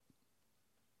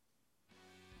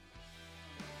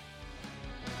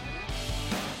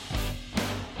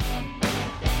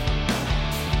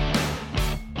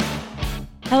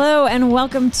Hello and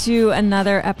welcome to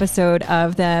another episode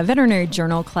of the Veterinary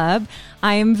Journal Club.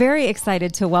 I am very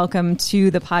excited to welcome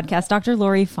to the podcast Dr.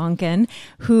 Lori Fonken,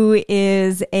 who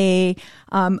is a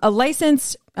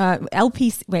licensed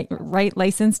licensed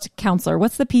counselor.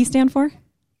 What's the P stand for?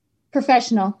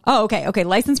 Professional. Oh, okay. Okay.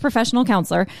 Licensed professional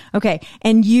counselor. Okay.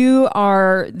 And you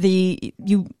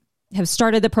have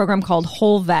started the program called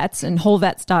Whole Vets and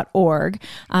wholevets.org.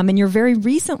 And you're very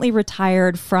recently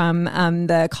retired from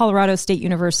the Colorado State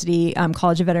University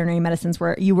College of Veterinary Medicine,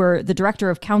 where you were the director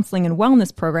of counseling and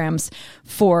wellness programs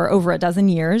for over a dozen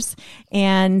years.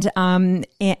 And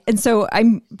so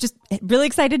I'm just really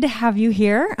excited to have you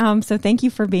here. So thank you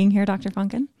for being here, Dr.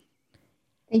 Fonken.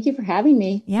 Thank you for having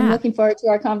me. Yeah. I'm looking forward to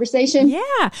our conversation.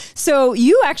 Yeah. So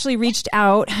you actually reached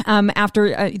out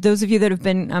after those of you that have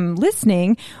been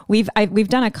listening. We've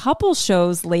done a couple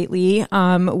shows lately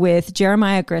with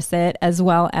Jeremiah Grissett as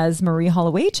well as Marie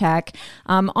Hollowaychek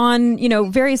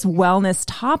on various wellness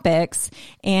topics,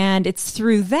 and it's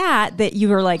through that you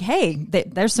were like, hey,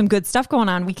 there's some good stuff going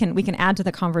on. We can add to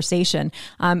the conversation,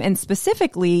 and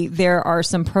specifically there are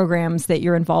some programs that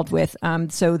you're involved with.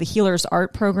 So the Healers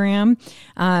Art program.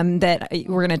 That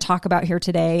we're going to talk about here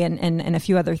today and a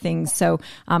few other things. So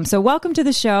welcome to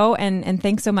the show and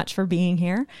thanks so much for being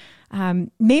here.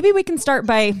 Maybe we can start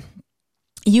by,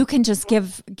 you can just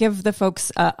give the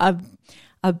folks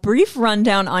a brief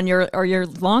rundown on your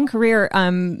long career,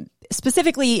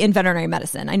 specifically in veterinary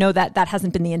medicine. I know that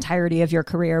hasn't been the entirety of your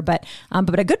career, but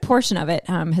a good portion of it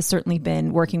has certainly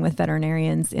been working with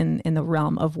veterinarians in the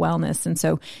realm of wellness. And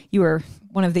so you were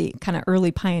one of the kind of early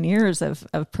pioneers of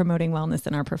promoting wellness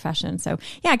in our profession. So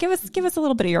yeah, give us a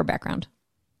little bit of your background.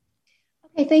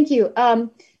 Okay, thank you.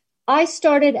 I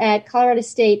started at Colorado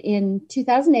State in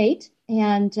 2008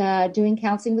 and doing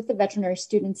counseling with the veterinary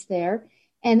students there.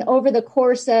 And over the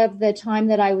course of the time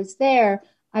that I was there,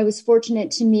 I was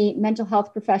fortunate to meet mental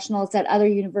health professionals at other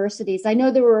universities. I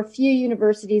know there were a few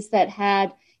universities that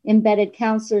had embedded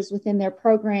counselors within their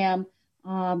program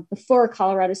before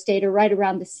Colorado State or right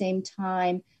around the same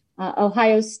time.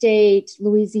 Ohio State,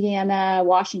 Louisiana,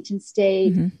 Washington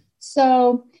State. Mm-hmm.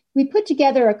 So we put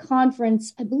together a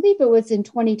conference, I believe it was in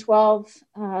 2012,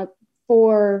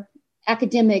 for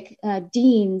academic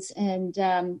deans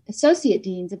and associate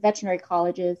deans of veterinary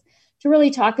colleges to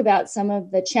really talk about some of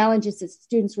the challenges that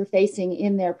students were facing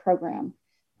in their program.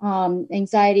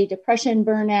 Anxiety, depression,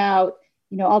 burnout,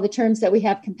 all the terms that we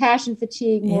have, compassion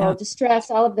fatigue, moral distress,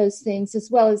 all of those things, as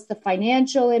well as the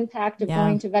financial impact of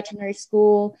going to veterinary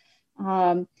school,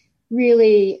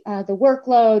 really the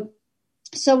workload.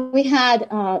 So we had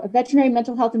a veterinary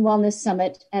mental health and wellness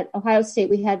summit at Ohio State.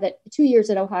 We had that 2 years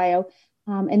at Ohio,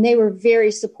 and they were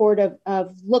very supportive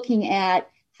of looking at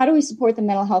how do we support the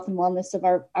mental health and wellness of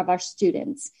our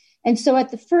students. And so at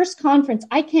the first conference,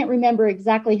 I can't remember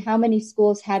exactly how many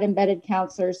schools had embedded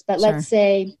counselors, but Let's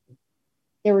say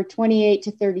there were 28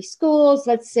 to 30 schools,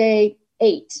 let's say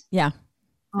 8. Yeah.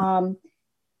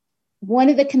 One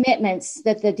of the commitments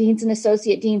that the deans and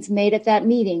associate deans made at that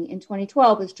meeting in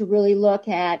 2012 was to really look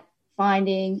at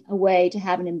finding a way to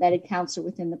have an embedded counselor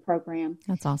within the program.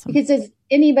 That's awesome. Because as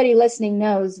anybody listening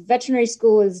knows, veterinary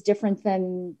school is different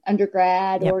than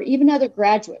undergrad or even other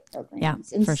graduate programs. Yeah,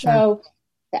 and for so sure.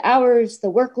 The hours,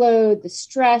 the workload, the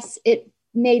stress, it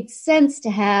made sense to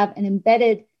have an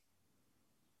embedded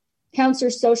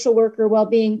counselor, social worker,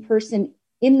 well-being person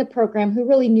in the program who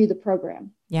really knew the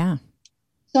program. Yeah.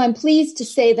 So I'm pleased to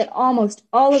say that almost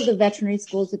all of the veterinary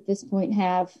schools at this point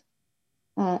have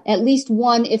at least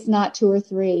one, if not 2 or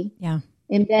 3,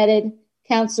 embedded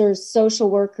counselors, social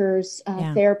workers,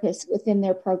 therapists within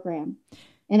their program.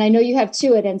 And I know you have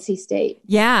 2 at NC State.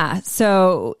 Yeah.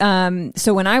 So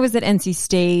when I was at NC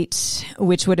State,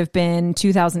 which would have been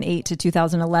 2008 to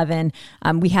 2011,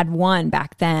 we had 1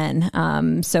 back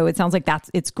then. So it sounds like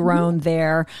it's grown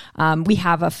there. We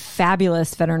have a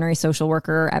fabulous veterinary social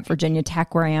worker at Virginia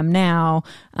Tech where I am now.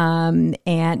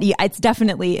 And yeah, it's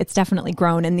definitely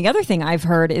grown. And the other thing I've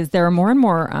heard is there are more and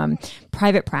more,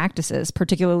 private practices,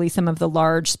 particularly some of the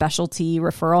large specialty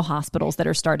referral hospitals that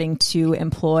are starting to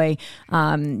employ,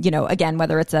 again,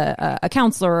 whether it's a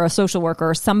counselor or a social worker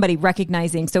or somebody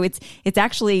recognizing. So it's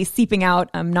actually seeping out,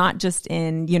 not just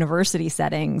in university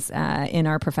settings, in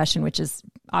our profession, which is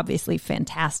obviously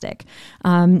fantastic.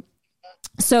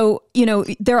 So,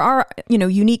 there are,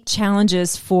 unique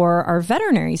challenges for our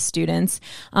veterinary students.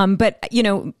 But,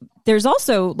 there's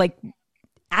also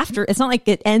it's not like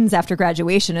it ends after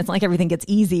graduation. It's not like everything gets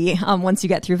easy once you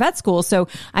get through vet school. So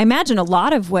I imagine a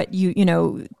lot of what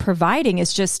providing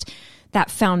is just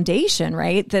that foundation,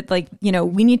 right? That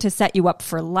we need to set you up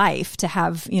for life to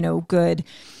have, good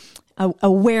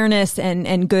awareness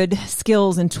and good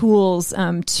skills and tools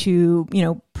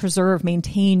to, preserve,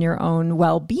 maintain your own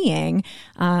well-being.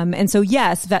 And so,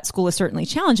 yes, vet school is certainly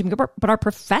challenging, but our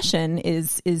profession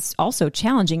is also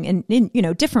challenging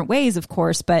in different ways, of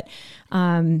course. But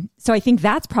so I think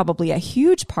that's probably a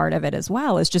huge part of it as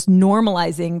well, is just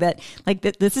normalizing that, like,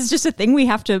 that this is just a thing we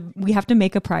have to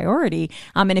make a priority.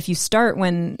 And if you start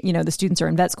when, the students are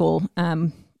in vet school,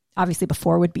 obviously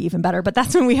before would be even better, but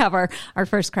that's when we have our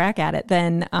first crack at it,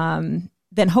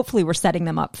 then hopefully we're setting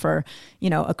them up for,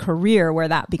 a career where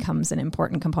that becomes an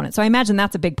important component. So I imagine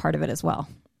that's a big part of it as well.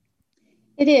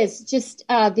 It is just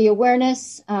the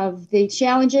awareness of the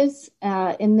challenges,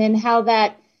 and then how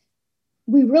that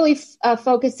we really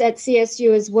focus at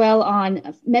CSU as well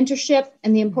on mentorship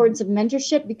and the importance of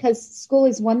mentorship, because school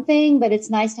is one thing, but it's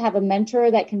nice to have a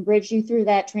mentor that can bridge you through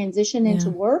that transition into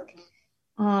work.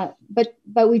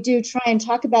 But we do try and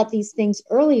talk about these things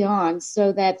early on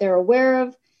so that they're aware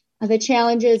of the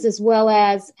challenges, as well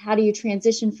as how do you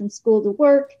transition from school to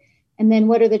work, and then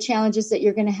what are the challenges that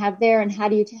you're going to have there, and how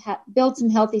do you build some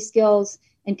healthy skills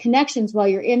and connections while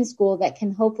you're in school that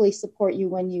can hopefully support you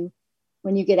when you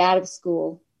get out of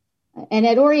school. And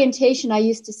at orientation, I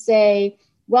used to say,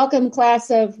 welcome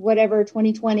class of whatever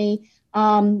 2020.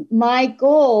 My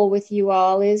goal with you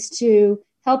all is to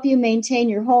help you maintain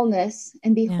your wholeness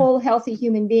and be whole, healthy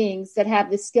human beings that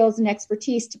have the skills and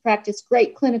expertise to practice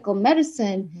great clinical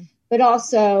medicine, but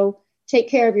also take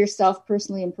care of yourself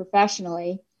personally and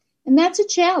professionally. And that's a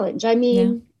challenge. I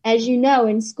mean, as you know,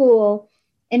 in school,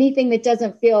 anything that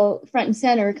doesn't feel front and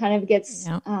center kind of gets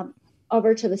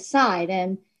over to the side.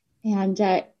 And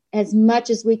as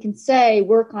much as we can say,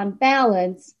 work on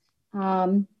balance,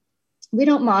 we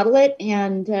don't model it.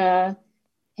 And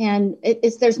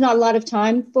there's not a lot of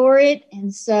time for it.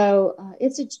 And so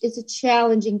it's a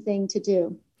challenging thing to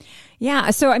do.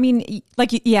 Yeah. So, I mean,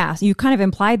 you kind of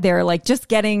implied there, like, just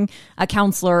getting a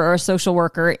counselor or a social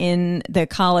worker in the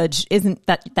college isn't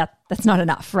that's not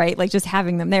enough, right? Like, just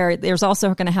having them there. There's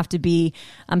also going to have to be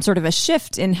sort of a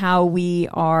shift in how we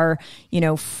are,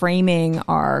 framing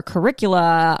our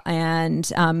curricula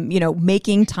and,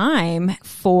 making time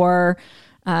for,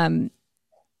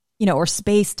 or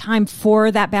space time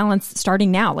for that balance starting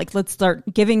now. Like, let's start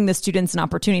giving the students an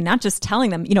opportunity, not just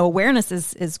telling them, awareness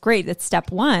is great. It's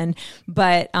step one,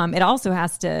 but it also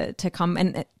has to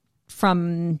come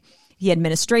from the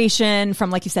administration, from,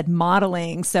 like you said,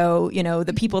 modeling. So,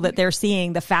 the people that they're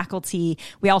seeing, the faculty,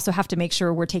 we also have to make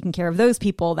sure we're taking care of those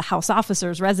people, the house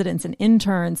officers, residents, and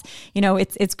interns.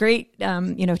 It's great,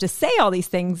 to say all these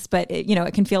things, but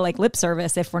it can feel like lip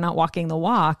service if we're not walking the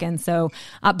walk. And so,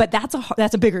 but that's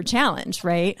a bigger challenge,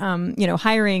 right?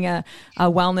 Hiring a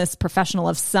wellness professional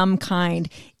of some kind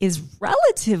is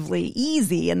relatively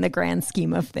easy in the grand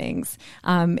scheme of things.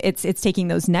 It's taking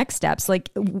those next steps.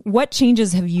 Like, what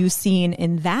changes have you seen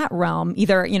in that realm,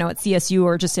 either, at CSU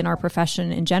or just in our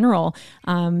profession in general,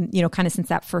 kind of since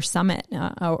that first summit,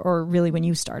 or really when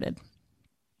you started?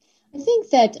 I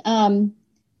think that,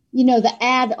 the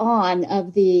add-on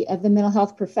of the mental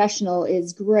health professional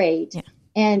is great. Yeah.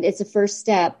 And it's a first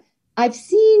step. I've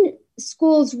seen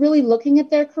schools really looking at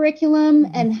their curriculum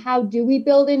and how do we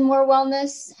build in more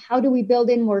wellness? How do we build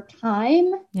in more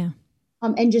time? Yeah.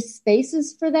 And just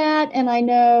spaces for that. And I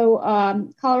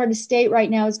know Colorado State right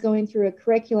now is going through a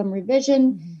curriculum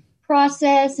revision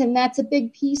process, and that's a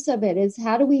big piece of it, is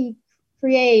how do we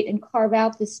create and carve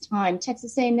out this time?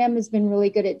 Texas A&M has been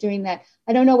really good at doing that.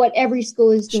 I don't know what every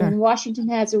school is doing. Sure. Washington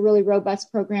has a really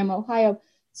robust program, Ohio.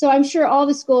 So I'm sure all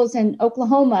the schools in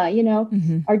Oklahoma,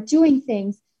 are doing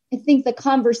things. I think the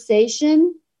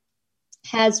conversation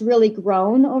has really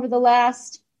grown over the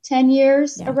last 10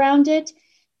 years around it.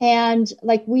 And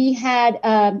like, we had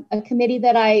a committee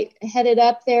that I headed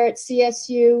up there at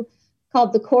CSU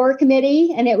called the Core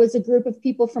Committee. And it was a group of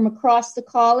people from across the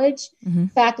college,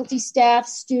 faculty, staff,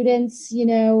 students,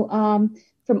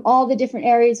 from all the different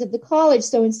areas of the college.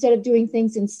 So instead of doing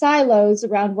things in silos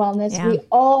around wellness, we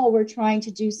all were trying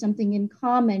to do something in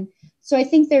common. So I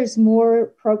think there's more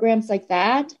programs like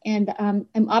that. And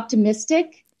I'm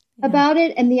optimistic about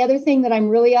it. And the other thing that I'm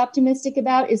really optimistic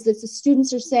about is that the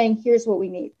students are saying, here's what we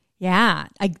need. Yeah,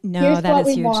 here's what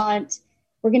we want.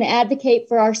 We're going to advocate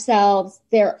for ourselves.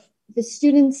 The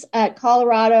students at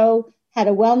Colorado had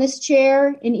a wellness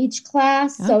chair in each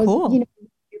class. Cool. Your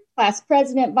class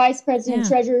president, vice president,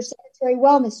 treasurer, secretary,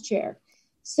 wellness chair.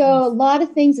 So a lot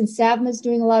of things, and SAVMA is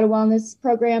doing a lot of wellness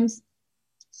programs.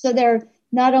 So they're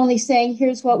not only saying,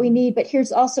 here's what we need, but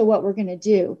here's also what we're going to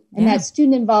do. And that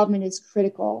student involvement is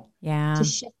critical to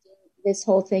shifting this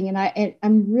whole thing. And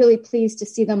I'm really pleased to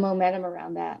see the momentum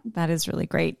around that. That is really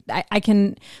great. I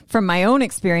can, from my own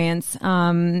experience,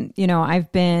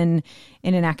 I've been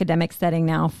in an academic setting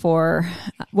now for,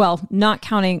 well, not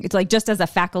counting, it's like just as a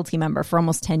faculty member for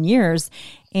almost 10 years.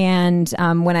 And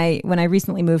when I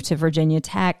recently moved to Virginia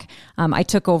Tech, I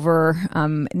took over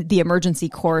the emergency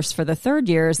course for the third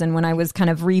years. And when I was kind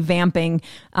of revamping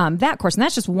that course, and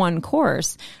that's just one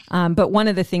course, but one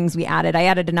of the things I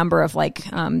added a number of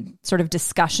sort of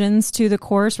discussions to the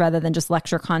course rather than just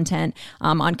lecture content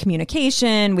on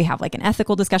communication. We have like an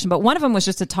ethical discussion, but one of them was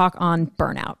just a talk on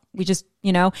burnout. We just,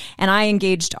 and I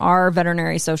engaged our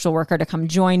veterinary social worker to come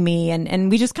join me.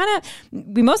 And we just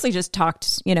we mostly just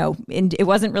talked, and it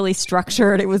wasn't really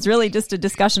structured. It was really just a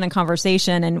discussion and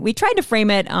conversation. And we tried to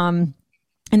frame it,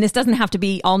 and this doesn't have to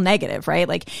be all negative, right?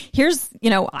 Like, here's,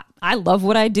 I love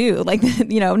what I do. Like, I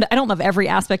don't love every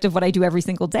aspect of what I do every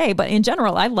single day, but in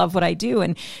general, I love what I do.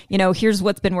 And, here's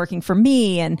what's been working for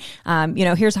me. And,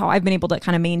 here's how I've been able to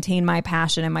kind of maintain my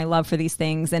passion and my love for these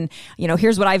things. And,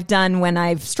 here's what I've done when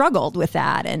I've struggled with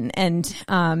that.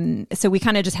 And so we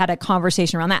kind of just had a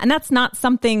conversation around that. And that's not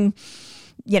something,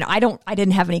 I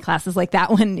didn't have any classes like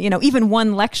that when, even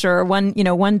one lecture,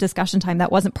 one discussion time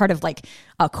that wasn't part of like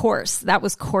a course. That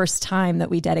was course time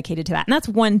that we dedicated to that. And that's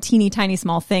one teeny tiny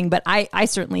small thing. But I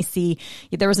certainly see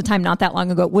there was a time not that long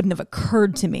ago, it wouldn't have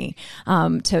occurred to me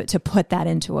to put that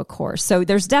into a course. So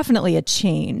there's definitely a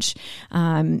change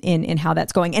in how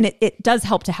that's going. And it does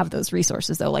help to have those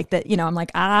resources though. Like that, I'm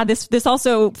like, this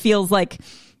also feels like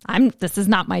this is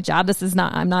not my job.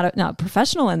 I'm not a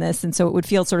professional in this. And so it would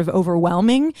feel sort of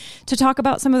overwhelming to talk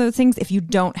about some of those things if you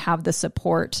don't have the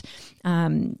support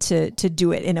to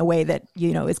do it in a way that,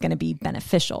 is going to be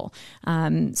beneficial.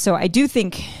 So I do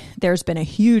think there's been a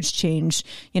huge change,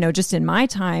 just in my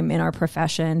time in our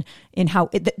profession in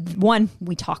how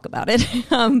we talk about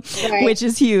it, right, which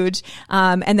is huge.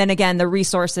 And then again, the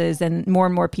resources and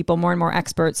more people, more and more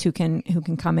experts who can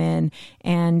come in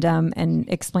and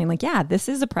explain like, yeah, this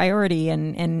is a priority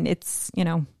and it's,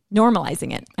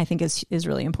 normalizing it, I think is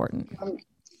really important.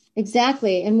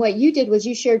 Exactly. And what you did was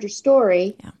you shared your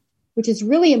story, yeah, which is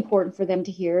really important for them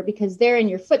to hear because they're in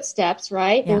your footsteps,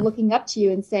 right? Yeah. They're looking up to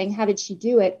you and saying, how did she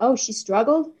do it? Oh, she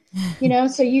struggled,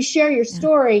 so you share your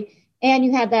story and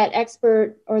you have that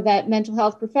expert or that mental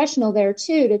health professional there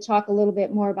too, to talk a little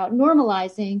bit more about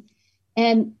normalizing.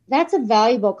 And that's a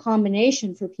valuable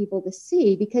combination for people to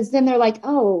see because then they're like,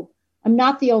 oh, I'm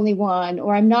not the only one,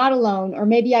 or I'm not alone, or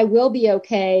maybe I will be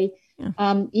okay.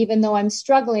 Yeah. Even though I'm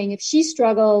struggling. If she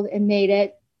struggled and made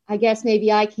it, I guess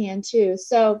maybe I can too.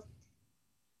 So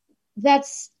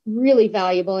that's really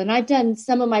valuable. And I've done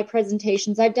some of my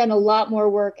presentations. I've done a lot more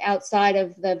work outside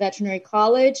of the veterinary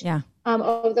college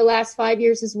over the last 5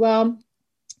 years as well.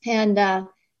 And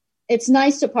it's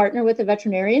nice to partner with a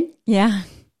veterinarian. Yeah.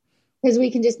 Because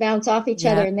we can just bounce off each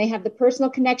other and they have the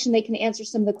personal connection. They can answer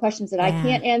some of the questions that I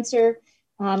can't answer.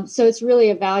 So it's really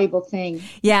a valuable thing.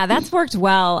 Yeah, that's worked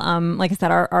well. Like I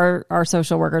said, our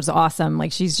social worker is awesome.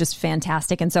 Like she's just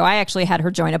fantastic. And so I actually had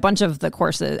her join a bunch of the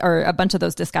courses or a bunch of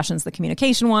those discussions, the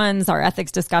communication ones, our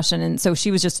ethics discussion. And so she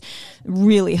was just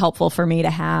really helpful for me to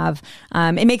have.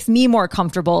 It makes me more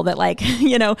comfortable that like,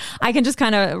 I can just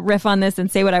kind of riff on this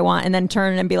and say what I want and then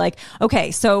turn and be like,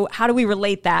 okay, so how do we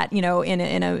relate that,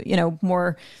 in a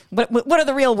more, what are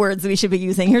the real words that we should be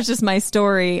using? Here's just my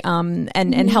story,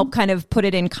 and help kind of put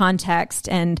it in context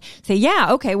and say, yeah,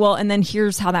 okay, well, and then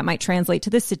here's how that might translate to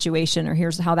this situation, or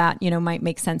here's how that, might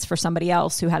make sense for somebody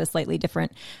else who had a slightly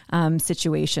different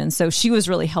situation. So she was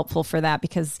really helpful for that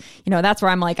because, that's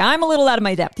where I'm like, I'm a little out of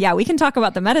my depth. Yeah, we can talk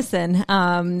about the medicine,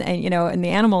 and, and the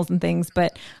animals and things,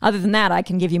 but other than that, I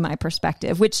can give you my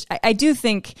perspective, which I do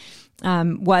think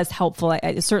was helpful.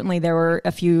 Certainly there were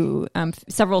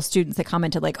several students that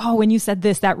commented like, oh, when you said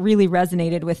this, that really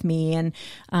resonated with me.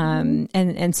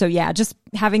 And so, yeah, just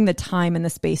having the time and the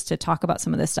space to talk about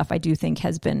some of this stuff, I do think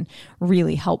has been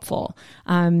really helpful.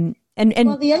 And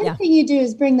the other thing you do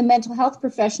is bring the mental health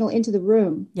professional into the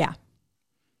room. Yeah.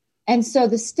 And so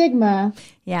the stigma,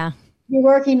 you're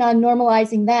working on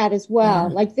normalizing that as well.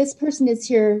 Yeah. Like this person is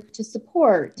here to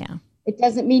support. Yeah. It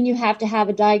doesn't mean you have to have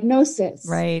a diagnosis,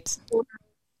 right? Or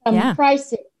some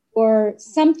crisis or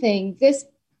something.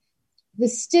 The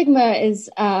stigma is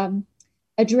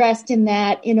addressed in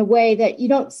a way that you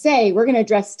don't say we're going to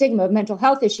address stigma of mental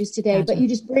health issues today, but you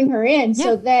just bring her in. Yeah.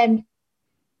 So then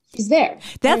she's there.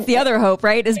 That's the other hope,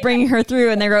 right? Is bringing her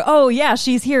through and they go, oh yeah,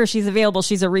 she's here. She's available.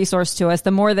 She's a resource to us.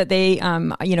 The more that they,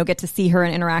 get to see her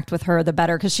and interact with her, the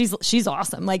better. Cause she's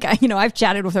awesome. Like, I've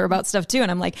chatted with her about stuff too.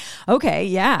 And I'm like, okay,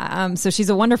 yeah. So she's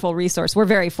a wonderful resource. We're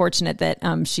very fortunate that,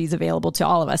 she's available to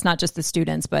all of us, not just the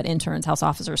students, but interns, house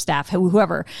officers, staff,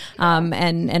 whoever.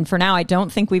 And for now, I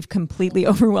don't think we've completely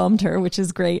overwhelmed her, which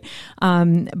is great.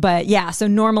 But yeah, so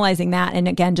normalizing that. And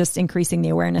again, just increasing the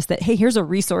awareness that, hey, here's a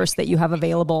resource that you have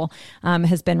available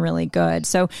has been really good.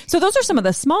 So those are some of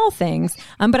the small things.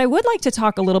 But I would like to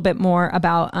talk a little bit more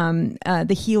about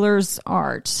the healer's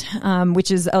art,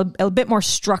 which is a bit more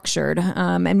structured.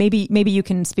 And maybe you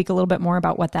can speak a little bit more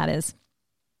about what that is.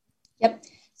 Yep.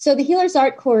 So the healer's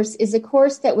art course is a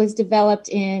course that was developed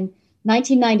in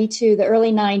 1992, the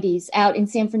early 90s, out in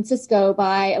San Francisco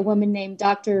by a woman named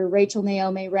Dr. Rachel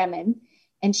Naomi Remen.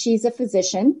 And she's a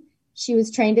physician. She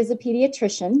was trained as a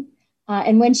pediatrician.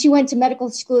 And when she went to medical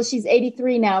school, she's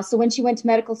 83 now. So when she went to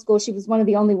medical school, she was one of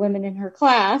the only women in her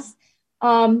class.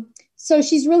 So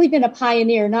she's really been a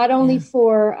pioneer, not only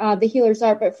for the healer's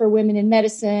art, but for women in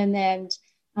medicine and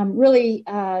really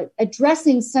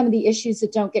addressing some of the issues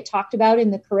that don't get talked about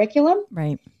in the curriculum.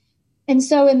 Right. And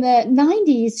so in the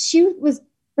 90s, she was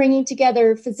bringing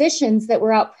together physicians that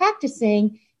were out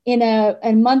practicing in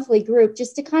a monthly group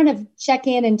just to kind of check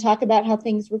in and talk about how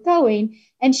things were going.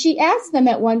 And she asked them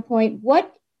at one point,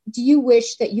 what do you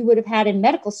wish that you would have had in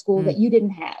medical school that you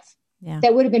didn't have? Yeah.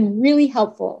 That would have been really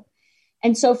helpful.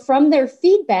 And so from their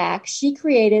feedback, she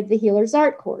created the Healer's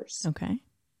Art course. Okay.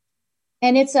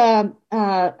 And it's a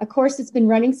course that's been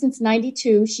running since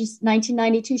 1992.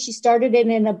 She started it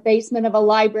in a basement of a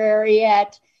library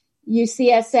at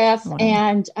UCSF. Wow.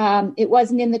 And it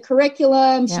wasn't in the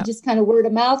curriculum. Yep. She just kind of word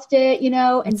of mouthed it,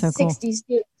 and so 60 cool.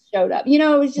 students showed up.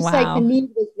 It was just like the need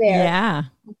was there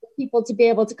for people to be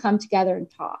able to come together and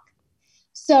talk.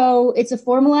 So it's a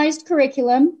formalized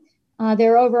curriculum.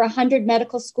 There are over 100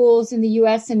 medical schools in the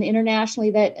U.S. and internationally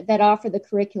that offer the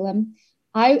curriculum.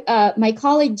 My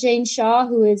colleague Jane Shaw,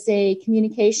 who is a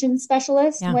communications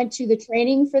specialist, went to the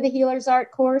training for the Healer's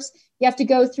Art course. You have to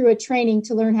go through a training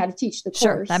to learn how to teach the course.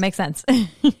 Sure, that makes sense. I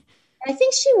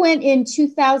think she went in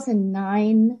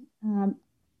 2009,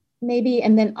 maybe,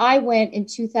 and then I went in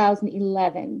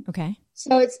 2011. Okay.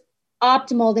 So it's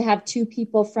optimal to have two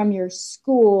people from your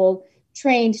school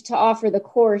trained to offer the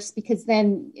course, because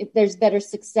then there's better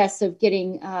success of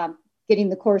getting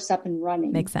the course up and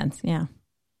running. Makes sense, yeah.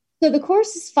 So the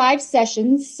course is 5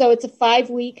 sessions. So it's a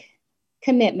 5-week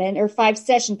commitment or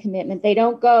 5-session commitment. They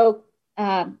don't go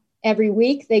every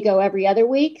week. They go every other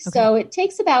week. Okay. So it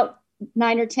takes about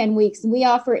 9 or 10 weeks, and we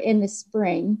offer it in the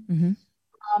spring.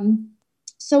 Mm-hmm.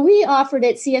 So we offered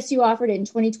it, CSU offered it in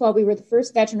 2012. We were the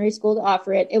first veterinary school to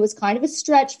offer it. It was kind of a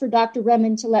stretch for Dr.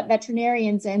 Remen to let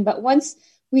veterinarians in, but once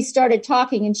we started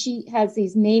talking, and she has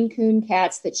these Maine Coon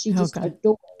cats that she just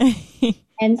adores.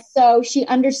 And so she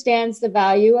understands the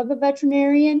value of a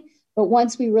veterinarian. But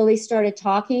once we really started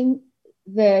talking,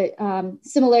 the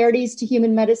similarities to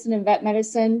human medicine and vet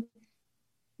medicine,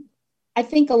 I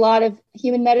think a lot of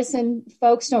human medicine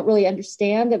folks don't really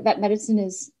understand that vet medicine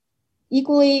is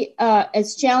equally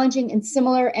as challenging and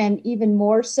similar, and even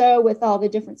more so with all the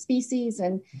different species.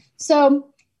 And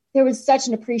so there was such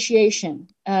an appreciation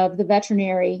of the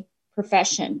veterinary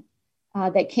profession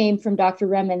that came from Dr.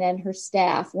 Remen and her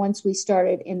staff once we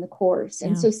started in the course.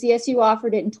 And so CSU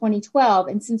offered it in 2012.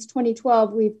 And since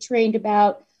 2012, we've trained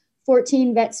about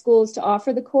 14 vet schools to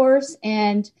offer the course,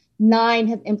 and 9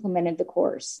 have implemented the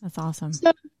course. That's awesome.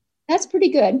 So that's pretty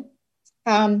good.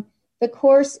 The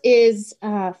course is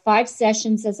 5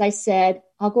 sessions, as I said.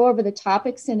 I'll go over the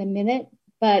topics in a minute,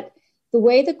 but the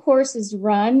way the course is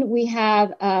run, we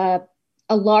have a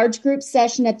large group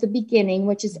session at the beginning,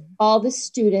 which is all the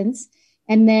students.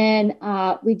 And then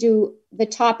we do the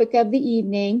topic of the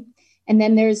evening. And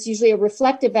then there's usually a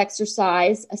reflective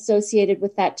exercise associated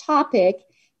with that topic.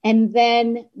 And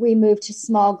then we move to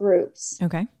small groups.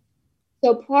 Okay.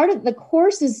 So part of the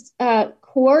course is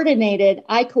coordinated.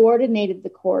 I coordinated the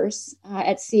course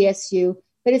at CSU,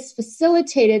 but it's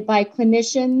facilitated by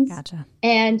clinicians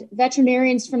and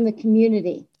veterinarians from the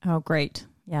community. Oh, great.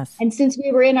 Yes. And since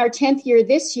we were in our 10th year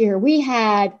this year, we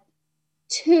had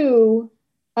 2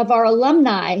 of our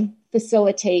alumni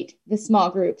facilitate the small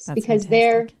groups. That's because fantastic.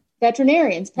 They're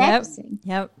veterinarians practicing.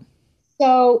 Yep.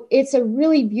 So it's a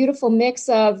really beautiful mix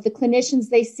of the clinicians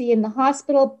they see in the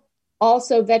hospital,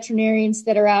 also veterinarians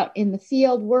that are out in the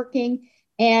field working,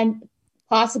 and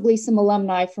possibly some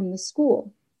alumni from the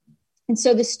school. And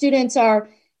so the students are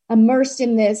immersed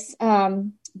in this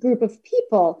group of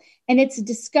people, and it's a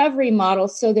discovery model.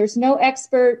 So there's no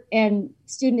expert and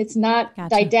student. It's not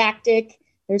didactic.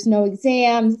 There's no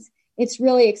exams. It's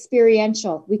really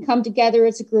experiential. We come together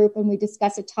as a group and we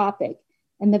discuss a topic.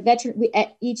 And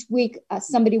each week,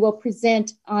 somebody will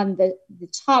present on the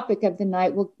topic of the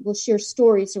night. We'll share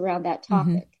stories around that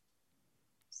topic. Mm-hmm.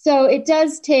 So it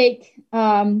does take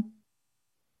a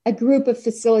group of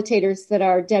facilitators that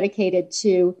are dedicated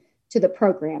to the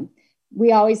program.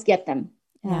 We always get them.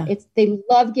 Yeah. They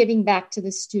love giving back to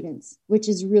the students, which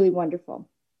is really wonderful.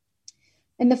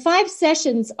 And the 5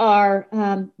 sessions are,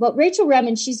 Rachel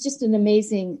Redmond, she's just an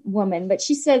amazing woman, but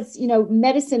she says,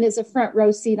 medicine is a front row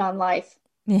seat on life.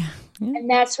 Yeah. And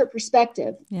that's her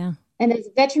perspective. Yeah. And as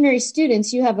veterinary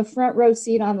students, you have a front row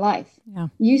seat on life. Yeah.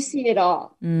 You see it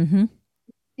all. Mm-hmm. You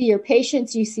see your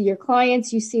patients, you see your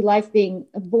clients, you see life being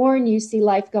born, you see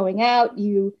life going out,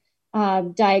 you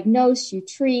diagnose, you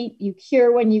treat, you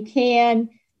cure when you can.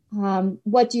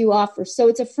 What do you offer? So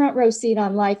it's a front row seat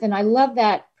on life. And I love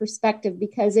that perspective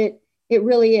because it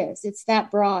really is. It's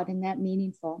that broad and that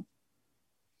meaningful.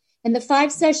 And the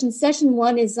 5 sessions, session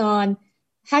 1 is on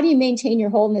how do you maintain your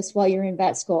wholeness while you're in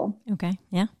vet school? Okay.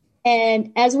 Yeah.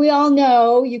 And as we all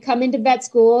know, you come into vet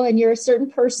school and you're a certain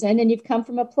person and you've come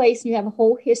from a place and you have a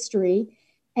whole history.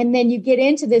 And then you get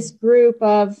into this group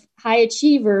of high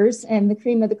achievers and the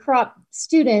cream of the crop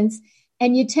students,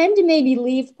 and you tend to maybe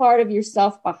leave part of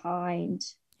yourself behind.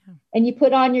 Yeah. And you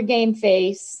put on your game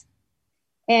face.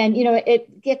 And,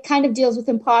 it kind of deals with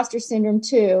imposter syndrome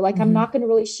too. Like, mm-hmm. I'm not going to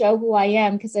really show who I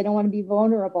am because I don't want to be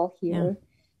vulnerable here. Yeah.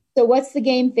 So what's the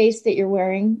game face that you're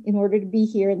wearing in order to be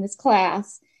here in this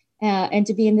class and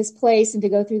to be in this place and to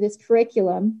go through this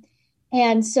curriculum?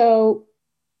 And so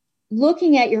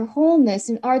looking at your wholeness,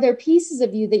 and are there pieces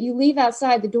of you that you leave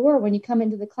outside the door when you come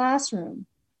into the classroom?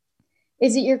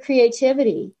 Is it your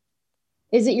creativity?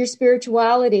 Is it your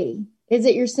spirituality? Is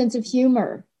it your sense of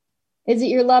humor? Is it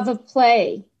your love of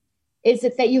play? Is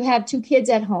it that you have 2 kids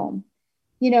at home?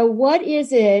 What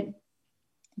is it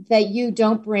that you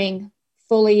don't bring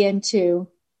fully into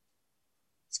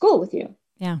school with you?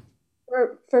 Yeah.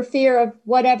 For fear of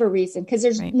whatever reason, because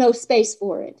there's right. no space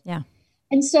for it. Yeah.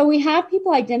 And so we have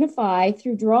people identify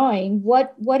through drawing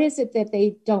what is it that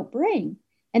they don't bring.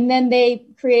 And then they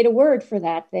create a word for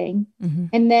that thing, mm-hmm.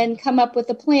 and then come up with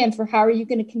a plan for how are you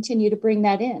going to continue to bring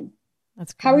that in?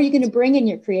 That's cool. How are you going to bring in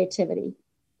your creativity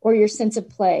or your sense of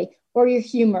play or your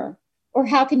humor? Or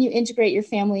how can you integrate your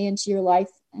family into your life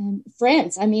and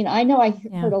friends? I mean, I know I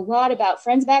heard a lot about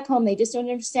friends back home. They just don't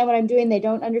understand what I'm doing. They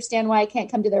don't understand why I can't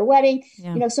come to their wedding.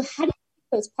 Yeah. So how do you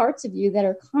keep those parts of you that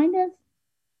are kind of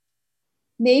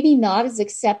maybe not as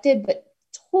accepted, but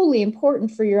totally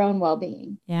important for your own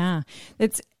well-being? Yeah.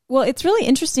 It's really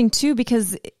interesting too,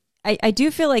 because I do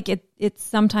feel like it's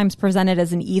sometimes presented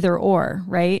as an either or,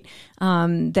 right?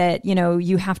 That,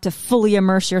 you have to fully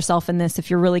immerse yourself in this if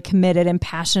you're really committed and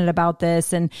passionate about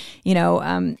this. And,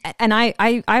 and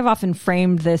I've often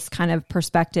framed this kind of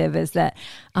perspective as that,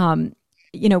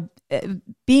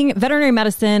 being veterinary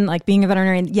medicine, like being a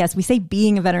veterinarian, yes, we say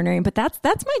being a veterinarian, but that's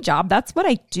my job. That's what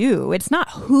I do. It's not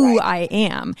who right. I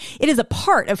am. It is a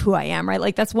part of who I am, right?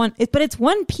 Like that's but it's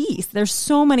one piece. There's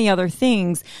so many other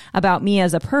things about me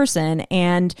as a person.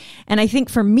 And I think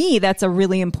for me, that's a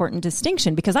really important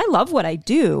distinction because I love what I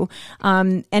do.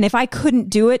 And if I couldn't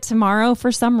do it tomorrow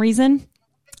for some reason,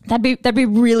 that'd be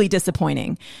really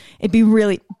disappointing.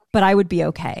 But I would be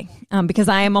okay because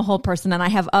I am a whole person and I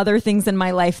have other things in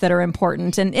my life that are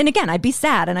important. And again, I'd be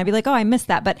sad and I'd be like, oh, I missed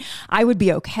that, but I would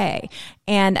be okay.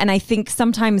 And I think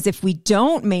sometimes if we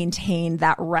don't maintain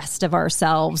that rest of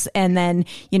ourselves and then,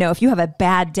 if you have a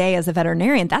bad day as a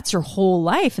veterinarian, that's your whole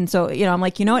life. And so, I'm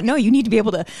like, you know what? No, you need to be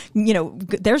able to,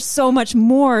 there's so much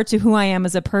more to who I am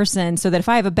as a person so that if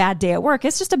I have a bad day at work,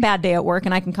 it's just a bad day at work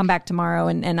and I can come back tomorrow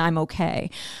and I'm okay.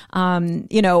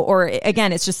 Or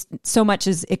again, it's just so much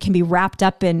as it can be wrapped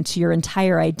up into your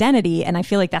entire identity. And I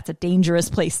feel like that's a dangerous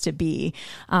place to be.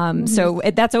 So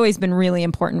that's always been really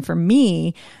important for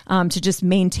me to just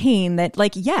maintain that,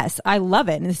 like, yes, I love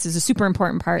it. And this is a super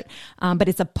important part, but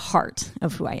it's a part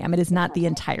of who I am. It is not the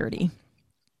entirety.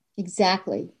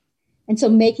 Exactly. And so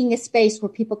making a space where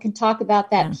people can talk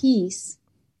about that piece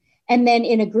and then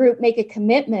in a group, make a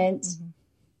commitment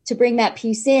to bring that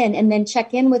piece in and then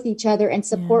check in with each other and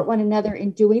support one another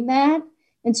in doing that.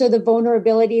 And so the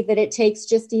vulnerability that it takes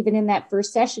just even in that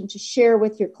first session to share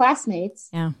with your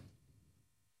classmates,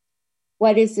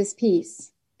 what is this piece?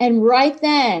 And right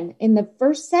then in the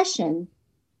first session,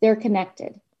 they're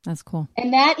connected. That's cool.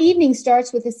 And that evening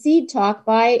starts with a seed talk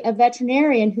by a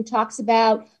veterinarian who talks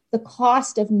about the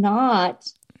cost of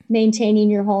not maintaining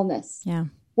your wholeness. Yeah.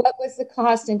 What was the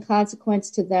cost and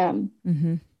consequence to them?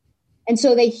 Mm-hmm. And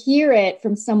so they hear it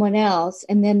from someone else,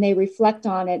 and then they reflect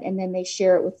on it, and then they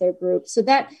share it with their group. So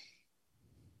that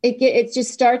it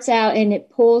just starts out, and it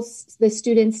pulls the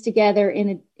students together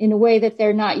in a way that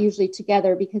they're not usually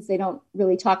together, because they don't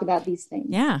really talk about these things.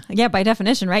 Yeah. By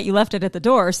definition, right? You left it at the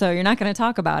door, so you're not going to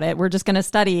talk about it. We're just going to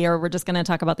study, or we're just going to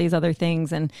talk about these other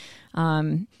things. And I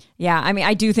mean,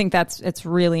 I do think it's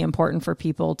really important for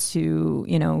people to,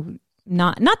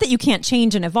 not that you can't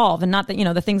change and evolve, and not that,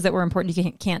 the things that were important,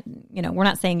 you can't, we're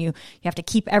not saying you have to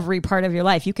keep every part of your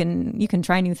life. You can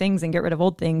try new things and get rid of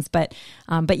old things. But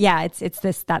yeah,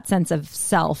 it's that sense of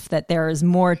self, that there is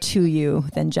more to you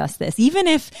than just this, even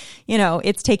if,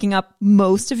 it's taking up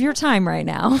most of your time right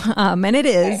now. And it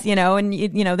is,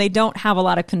 and they don't have a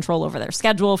lot of control over their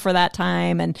schedule for that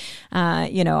time. And,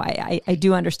 I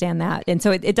do understand that. And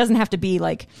so it doesn't have to be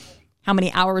like, how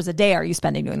many hours a day are you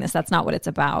spending doing this? That's not what it's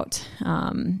about.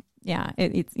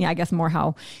 It's I guess more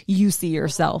how you see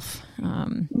yourself.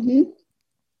 Yeah.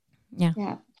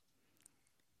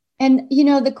 And,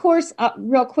 the course,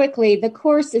 real quickly, the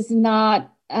course is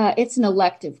not, it's an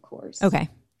elective course. Okay.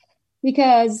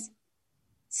 Because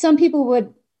some people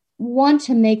would want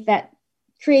to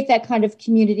create that kind of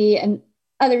community, and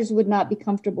others would not be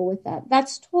comfortable with that.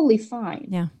 That's totally fine.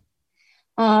 Yeah.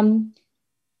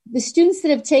 The students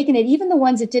that have taken it, even the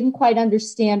ones that didn't quite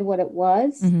understand what it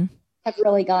was, have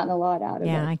really gotten a lot out of it.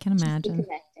 Yeah, I can imagine.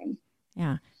 Connecting.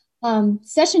 Yeah.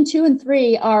 Session 2 and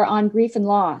 3 are on grief and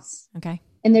loss. Okay.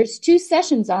 And there's 2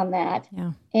 sessions on that.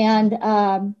 Yeah.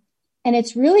 And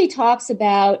it's really talks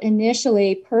about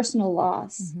initially personal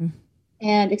loss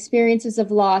and experiences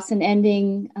of loss and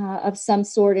ending of some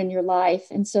sort in your life.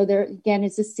 And so there, again,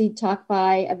 is a seed talk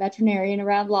by a veterinarian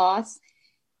around loss.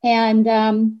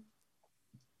 And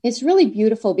it's really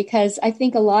beautiful, because I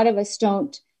think a lot of us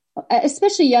don't,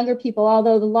 especially younger people,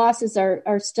 although the losses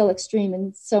are still extreme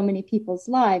in so many people's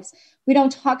lives, we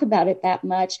don't talk about it that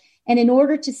much. And in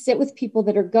order to sit with people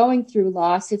that are going through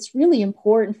loss, it's really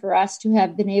important for us to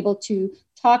have been able to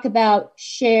talk about,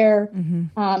 share,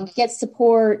 get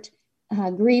support,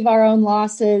 grieve our own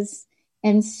losses.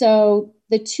 And so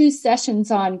the 2 sessions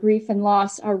on grief and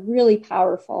loss are really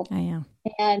powerful. I am.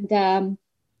 And,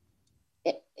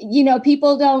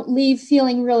 people don't leave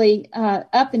feeling really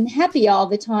up and happy all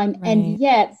the time. Right. And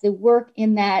yet the work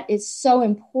in that is so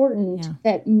important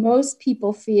that most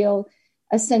people feel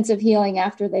a sense of healing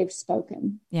after they've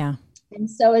spoken. Yeah. And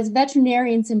so as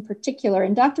veterinarians in particular,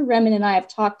 and Dr. Remen and I have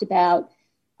talked about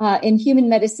in human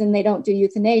medicine, they don't do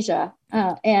euthanasia.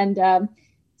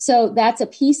 So that's a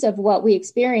piece of what we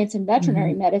experience in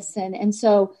veterinary medicine. And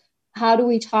so how do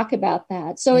we talk about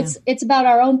that? So it's about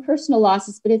our own personal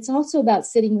losses, but it's also about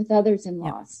sitting with others in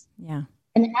loss. Yeah.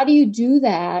 And how do you do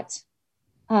that?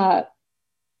 How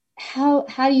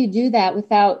do you do that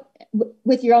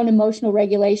with your own emotional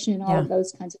regulation and all of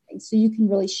those kinds of things, so you can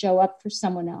really show up for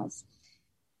someone else?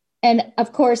 And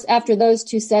of course, after those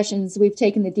 2 sessions, we've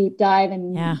taken the deep dive,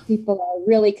 and people are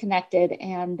really connected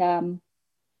and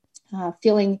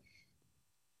feeling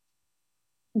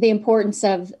the importance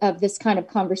of this kind of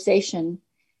conversation.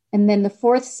 And then the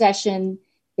 4th session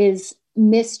is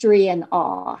mystery and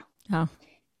awe. Oh.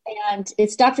 And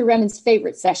it's Dr. Remen's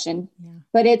favorite session,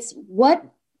 but it's what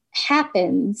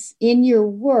happens in your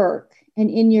work and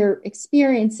in your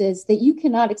experiences that you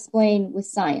cannot explain with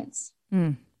science.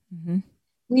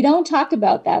 We don't talk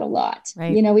about that a lot.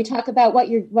 Right. We talk about what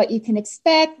you can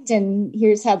expect, and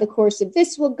here's how the course of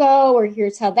this will go, or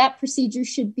here's how that procedure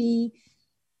should be.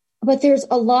 But there's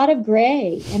a lot of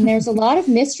gray, and there's a lot of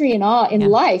mystery and awe in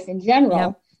life in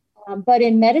general, but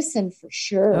in medicine for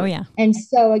sure. Oh, yeah. And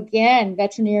so again,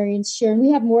 veterinarians share, and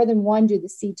we have more than one do the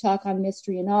Seed Talk on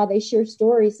mystery and awe. They share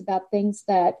stories about things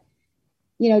that,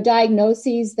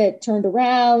 diagnoses that turned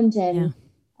around, and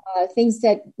things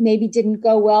that maybe didn't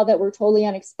go well, that were totally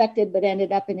unexpected, but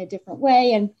ended up in a different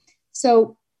way. And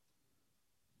so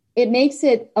it makes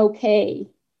it okay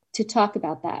to talk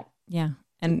about that. Yeah.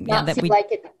 And not feel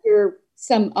like you're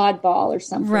some oddball or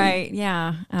something. Right.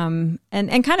 Yeah. And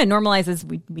kind of normalizes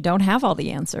we don't have all the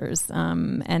answers.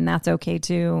 And that's okay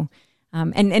too.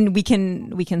 And we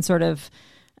can sort of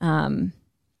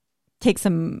take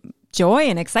some joy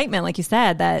and excitement, like you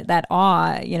said, that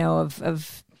awe,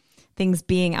 of things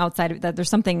being outside of that.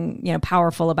 There's something,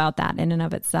 powerful about that in and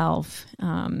of itself.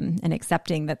 And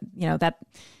accepting that, that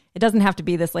it doesn't have to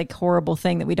be this like horrible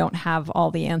thing that we don't have all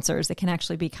the answers. It can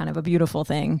actually be kind of a beautiful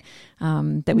thing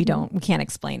that we can't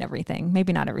explain everything.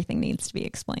 Maybe not everything needs to be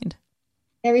explained.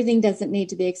 Everything doesn't need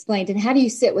to be explained. And how do you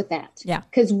sit with that? Yeah.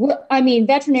 Because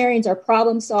veterinarians are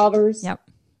problem solvers,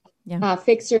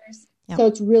 fixers. Yep. So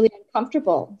it's really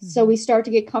uncomfortable. So we start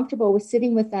to get comfortable with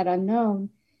sitting with that unknown.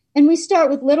 And we start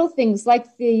with little things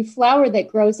like the flower that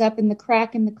grows up in the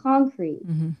crack in the concrete.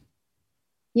 Mm-hmm.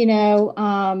 You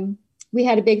know, we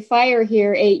had a big fire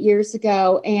here 8 years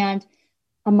ago, and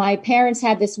my parents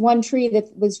had this one tree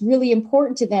that was really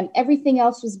important to them. Everything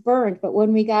else was burned. But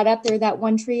when we got up there, that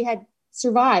one tree had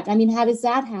survived. I mean, how does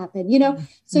that happen? You know,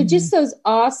 so just those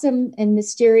awesome and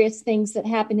mysterious things that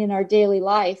happen in our daily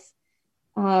life.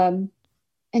 And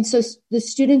so the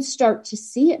students start to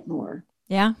see it more.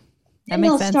 Yeah. And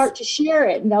they'll start to share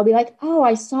it, and they'll be like, oh,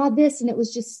 I saw this, and it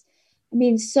was just, I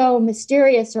mean, so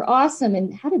mysterious or awesome.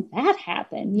 And how did that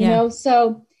happen? You know,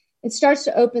 so it starts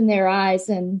to open their eyes.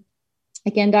 And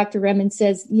again, Dr. Redmond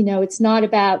says, you know, it's not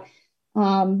about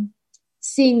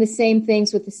seeing the same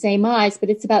things with the same eyes, but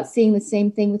it's about seeing the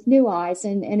same thing with new eyes.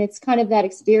 And it's kind of that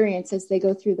experience as they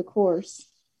go through the course.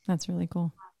 That's really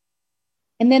cool.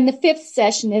 And then the 5th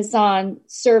session is on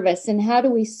service and how do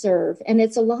we serve? And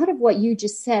it's a lot of what you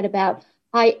just said about,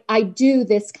 I do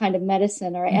this kind of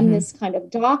medicine, or I am this kind of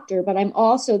doctor, but I'm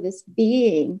also this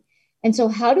being. And so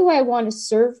how do I want to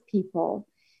serve people?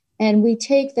 And we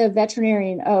take the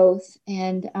veterinarian oath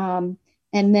and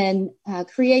then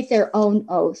create their own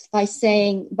oath by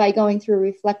going through a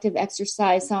reflective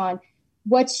exercise on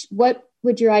what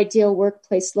would your ideal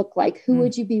workplace look like? Who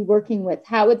would you be working with?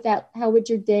 How would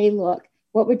your day look?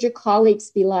 What would your colleagues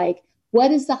be like?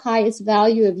 What is the highest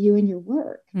value of you and your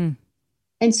work?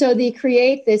 And so they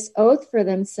create this oath for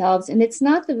themselves, and it's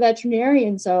not the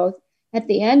veterinarian's oath. At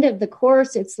the end of the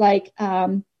course, it's like,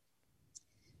 help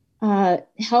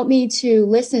me to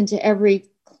listen to every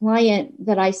client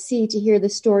that I see to hear the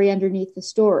story underneath the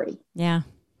story. Yeah.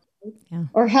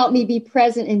 Or help me be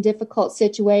present in difficult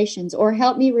situations, or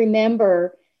help me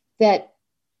remember that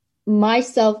my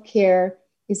self-care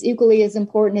is equally as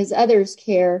important as others'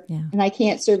 care, and I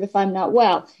can't serve if I'm not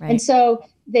well. Right. And so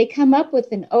they come up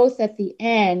with an oath at the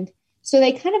end. So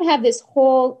they kind of have this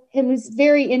whole, it was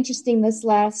very interesting this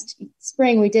last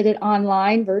spring. We did it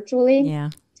online virtually,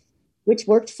 which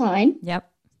worked fine. Yep.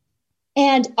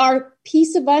 And our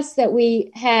piece of us that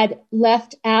we had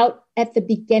left out at the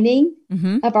beginning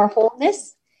of our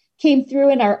wholeness came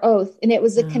through in our oath, and it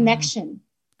was a connection.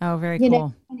 Oh, very cool.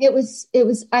 Know, it was,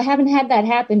 I haven't had that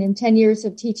happen in 10 years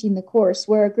of teaching the course,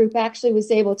 where a group actually was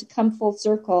able to come full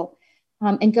circle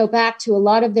and go back to a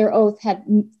lot of their oath had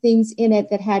things in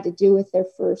it that had to do with their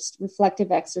first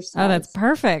reflective exercise. Oh, that's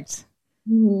perfect.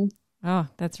 Oh,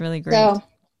 that's really great. So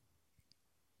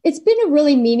it's been a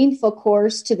really meaneful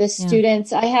course to the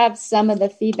students. I have some of the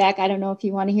feedback. I don't know if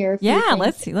you want to hear.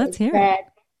 Let's hear it.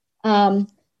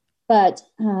 But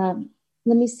let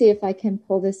me see if I can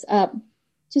pull this up.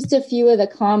 Just a few of the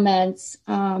comments.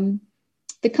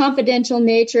 The confidential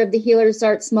nature of the Healer's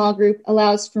Art small group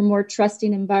allows for more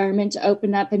trusting environment to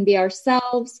open up and be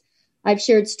ourselves. I've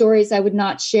shared stories I would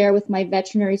not share with my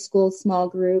veterinary school small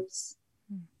groups.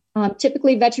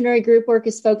 Typically, veterinary group work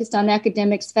is focused on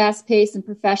academics, fast-paced and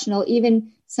professional,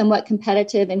 even somewhat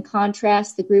competitive. In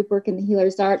contrast, the group work in the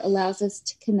Healer's Art allows us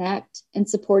to connect and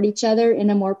support each other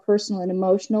in a more personal and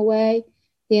emotional way.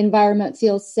 The environment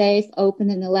feels safe,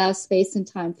 open, and allows space and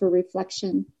time for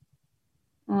reflection.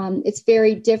 It's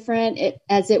very different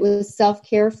as it was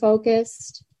self-care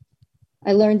focused.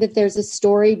 I learned that there's a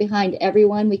story behind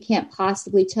everyone. We can't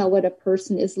possibly tell what a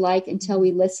person is like until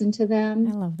we listen to them.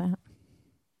 I love that.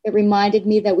 It reminded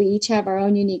me that we each have our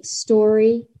own unique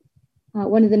story.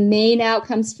 One of the main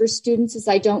outcomes for students is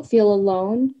I don't feel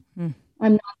alone.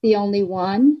 I'm not the only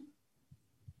one.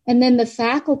 And then the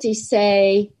faculty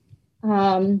say,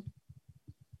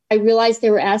 I realized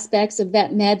there were aspects of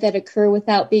vet med that occur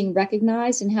without being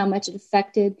recognized, and how much it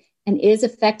affected and is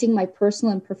affecting my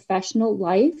personal and professional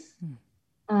life.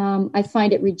 I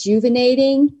find it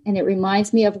rejuvenating, and it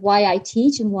reminds me of why I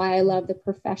teach and why I love the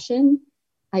profession.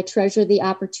 I treasure the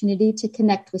opportunity to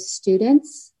connect with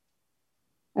students.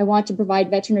 I want to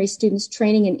provide veterinary students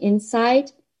training and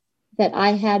insight that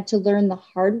I had to learn the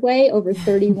hard way over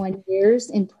 31 years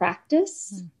in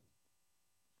practice.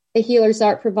 The Healer's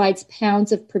Art provides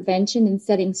pounds of prevention in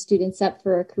setting students up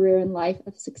for a career and life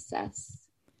of success.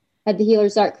 Had the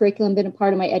Healer's Art curriculum been a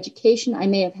part of my education, I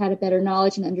may have had a better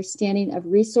knowledge and understanding of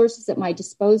resources at my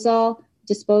disposal.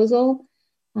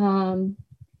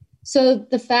 So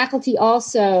the faculty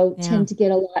also tend to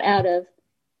get a lot out of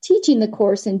teaching the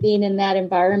course and being in that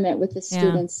environment with the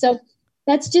students. So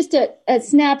that's just a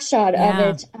snapshot of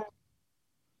it.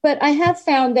 But I have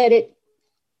found that it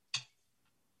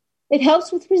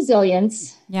helps with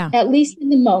resilience, at least in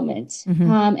the moment.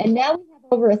 And now we have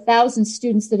over 1,000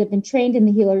 students that have been trained in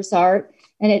the Healer's Art,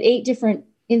 and at 8 different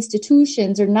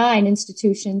institutions or 9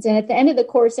 institutions. And at the end of the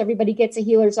course, everybody gets a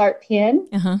Healer's Art pin.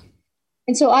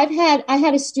 And so I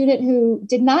had a student who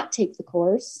did not take the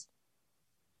course,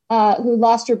 who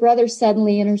lost her brother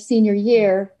suddenly in her senior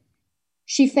year.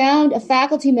 She found a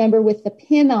faculty member with the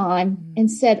pin on and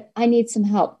said, I need some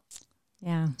help.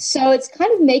 Yeah. So it's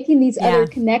kind of making these other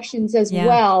connections as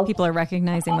well. People are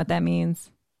recognizing what that means.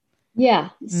 Yeah.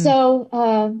 So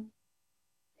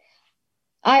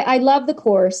I love the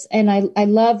course, and I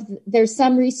love, there's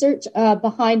some research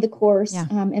behind the course,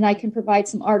 and I can provide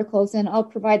some articles, and I'll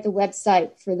provide the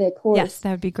website for the course. Yes,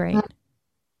 that would be great.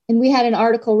 And we had an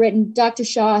article written. Dr.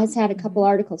 Shaw has had a couple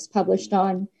articles published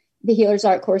on the Healer's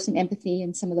Art course and empathy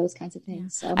and some of those kinds of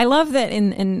things. So I love that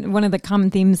in one of the common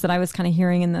themes that I was kind of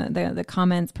hearing in the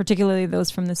comments, particularly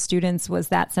those from the students, was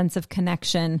that sense of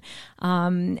connection.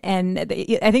 And I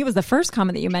think it was the first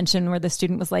comment that you mentioned where the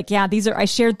student was like, yeah, I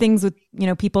shared things with,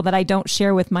 people that I don't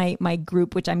share with my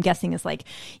group, which I'm guessing is like,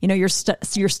 your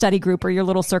study group or your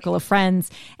little circle of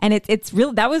friends. And it's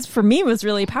real. That was, for me, was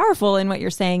really powerful in what you're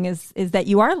saying is that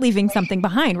you are leaving something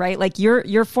behind, right? Like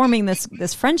you're forming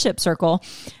this friendship circle,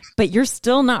 but you're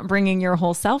still not bringing your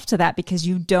whole self to that because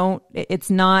it's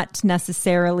not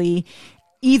necessarily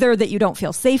either that you don't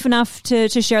feel safe enough to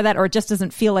share that, or it just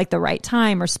doesn't feel like the right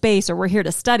time or space, or we're here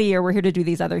to study, or we're here to do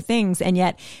these other things. And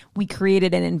yet we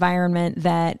created an environment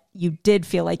that you did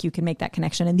feel like you can make that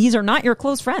connection. And these are not your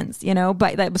close friends,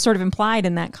 but that was sort of implied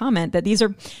in that comment that these are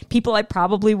people I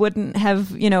probably wouldn't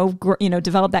have,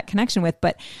 developed that connection with.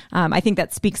 But I think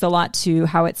that speaks a lot to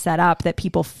how it's set up, that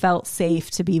people felt safe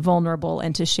to be vulnerable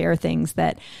and to share things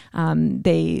that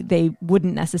they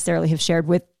wouldn't necessarily have shared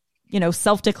with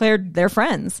self-declared their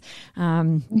friends.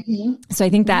 So I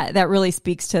think that really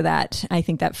speaks to that. I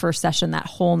think that first session, that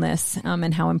wholeness,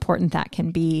 and how important that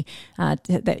can be,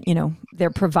 that, they're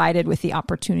provided with the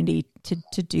opportunity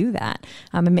to do that.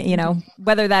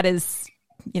 Whether that is,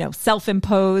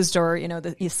 self-imposed or,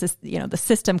 the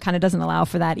system kind of doesn't allow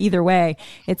for that. Either way,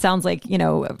 it sounds like,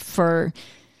 for,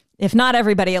 if not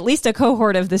everybody, at least a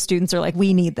cohort of the students are like,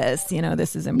 we need this,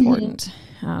 this is important.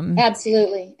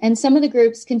 Absolutely. And some of the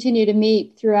groups continue to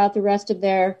meet throughout the rest of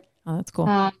their that's cool.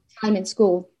 Time in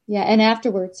school. Yeah. And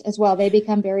afterwards as well, they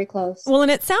become very close. Well, and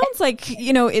it sounds like,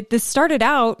 this started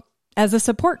out as a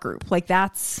support group. Like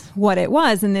that's what it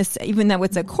was. And this, even though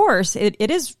it's a course, it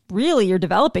is really, you're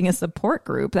developing a support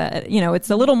group that, it's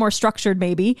a little more structured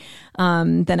maybe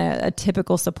than a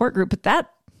typical support group, but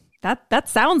that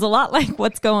sounds a lot like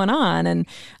what's going on. And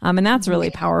that's really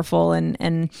powerful.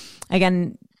 And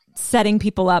again, setting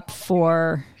people up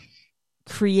for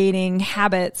creating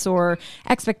habits or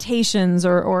expectations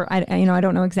or I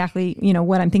don't know exactly,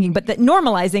 what I'm thinking, but that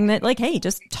normalizing that, like, hey,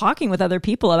 just talking with other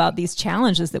people about these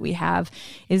challenges that we have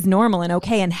is normal and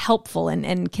okay and helpful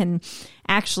and can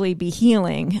actually be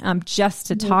healing, just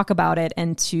to talk about it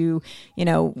and to,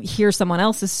 hear someone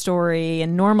else's story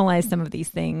and normalize some of these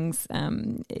things.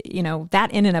 That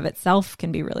in and of itself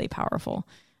can be really powerful.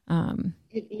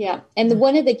 Yeah. And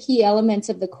one of the key elements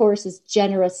of the course is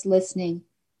generous listening.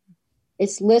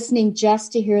 It's listening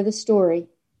just to hear the story.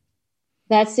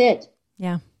 That's it.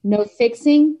 Yeah. No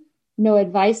fixing, no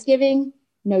advice giving,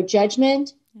 no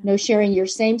judgment, no sharing your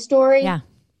same story. Yeah.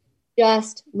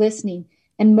 Just listening.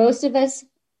 And most of us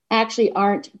actually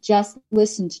aren't just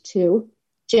listened to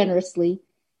generously,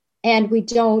 and we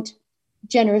don't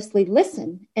generously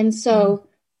listen. And so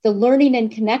the learning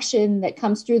and connection that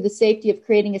comes through the safety of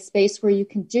creating a space where you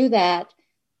can do that,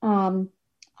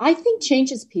 I think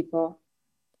changes people.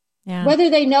 Yeah. Whether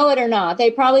they know it or not.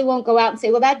 They probably won't go out and say,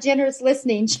 well, that generous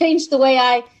listening changed the way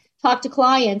I talk to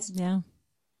clients. Yeah.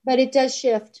 But it does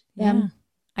shift them. Yeah.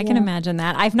 I can imagine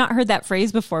that. I've not heard that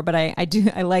phrase before, but I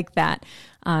like that.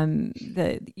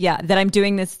 That I'm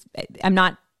doing this. I'm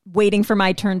not waiting for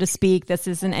my turn to speak. This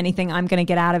isn't anything I'm going to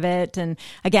get out of it. And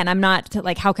again, I'm not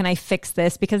like, how can I fix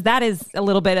this? Because that is a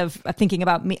little bit of thinking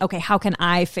about me. Okay, how can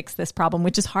I fix this problem?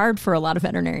 Which is hard for a lot of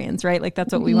veterinarians, right? Like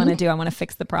that's what we want to do. I want to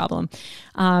fix the problem.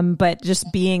 But just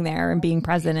being there and being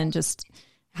present and just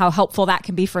how helpful that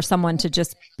can be for someone to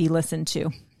just be listened to.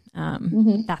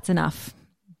 That's enough.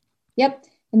 Yep.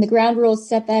 And the ground rules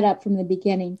set that up from the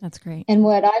beginning. That's great. And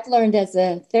what I've learned as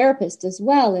a therapist as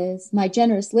well is my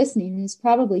generous listening is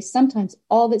probably sometimes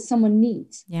all that someone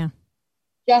needs. Yeah.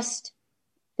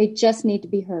 They just need to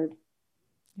be heard.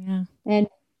 Yeah. And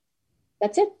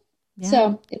that's it. Yeah.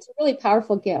 So it's a really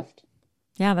powerful gift.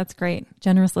 Yeah, that's great.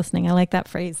 Generous listening. I like that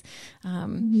phrase.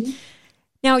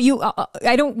 Now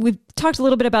we've talked a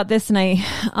little bit about this and I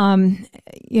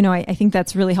think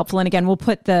that's really helpful. And again, we'll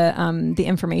put the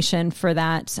information for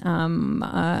that,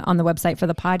 on the website for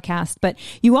the podcast, but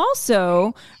you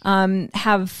also,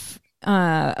 have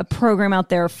a program out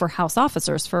there for house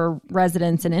officers, for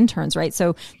residents and interns, right?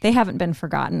 So they haven't been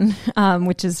forgotten,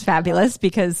 which is fabulous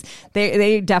because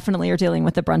they definitely are dealing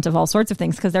with the brunt of all sorts of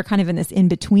things because they're kind of in this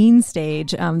in-between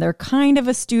stage. They're kind of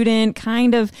a student,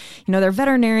 kind of, they're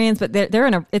veterinarians, but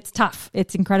it's tough.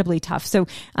 It's incredibly tough. So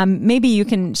maybe you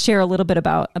can share a little bit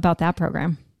about that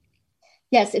program.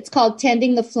 Yes, it's called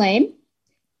Tending the Flame.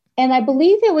 And I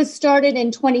believe it was started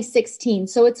in 2016.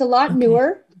 So it's a lot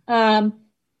newer.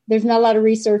 There's not a lot of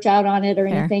research out on it or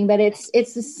anything, but it's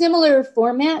a similar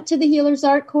format to the Healer's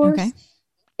Art course. Okay.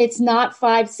 It's not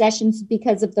 5 sessions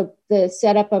because of the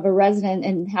setup of a resident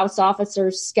and house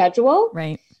officer's schedule.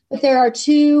 Right. But there are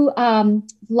 2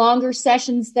 longer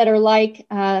sessions that are like,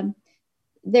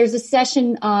 there's a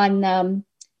session on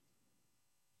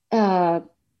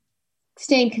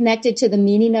staying connected to the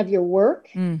meaning of your work.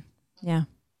 Yeah.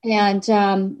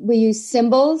 And we use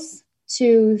symbols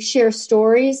to share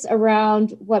stories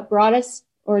around what brought us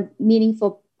or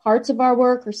meaningful parts of our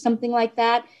work or something like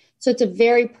that. So it's a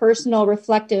very personal,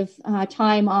 reflective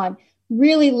time on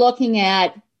really looking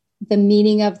at the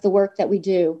meaning of the work that we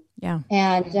do. Yeah.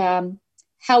 And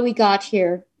how we got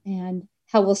here and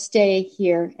how we'll stay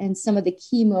here and some of the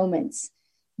key moments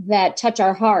that touch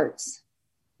our hearts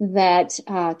that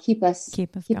keep us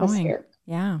here.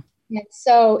 Yeah. And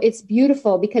so it's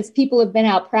beautiful because people have been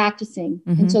out practicing.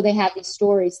 And so they have these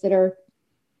stories that are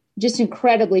just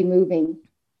incredibly moving.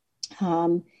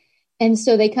 And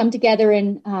so they come together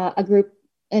in a group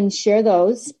and share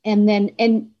those.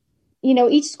 And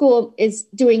each school is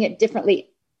doing it differently.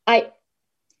 I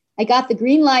got the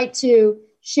green light to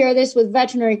share this with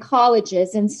veterinary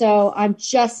colleges. And so I'm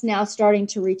just now starting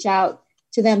to reach out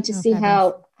to them to see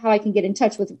how I can get in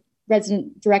touch with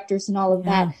resident directors and all of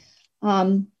that.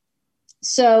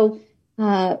 So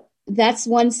that's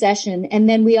one session. And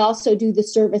then we also do the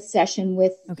service session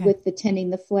with the Tending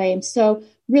the Flame. So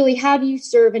really, how do you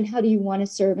serve and how do you want to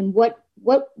serve? And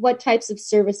what types of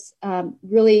service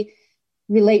really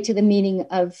relate to the meaning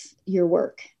of your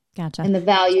work? Gotcha. And the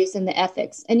values and the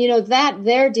ethics. And, that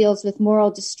there deals with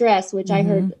moral distress, which I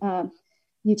heard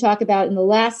you talk about in the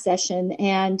last session,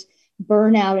 and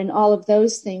burnout and all of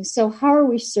those things. So how are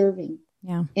we serving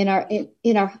in our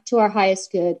to our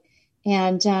highest good?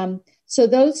 And so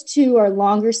those 2 are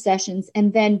longer sessions.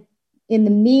 And then in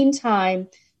the meantime,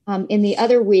 in the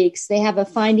other weeks, they have a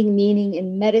Finding Meaning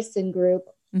in Medicine group.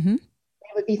 It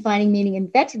would be Finding Meaning in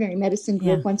Veterinary Medicine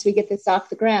group once we get this off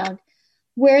the ground,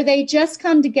 where they just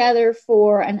come together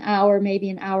for an hour, maybe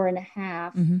an hour and a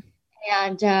half.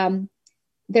 And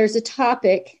there's a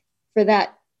topic for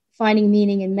that Finding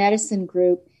Meaning in Medicine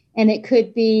group. And it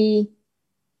could be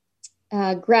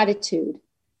gratitude,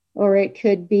 or it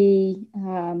could be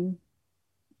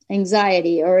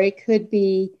anxiety, or it could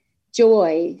be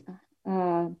joy,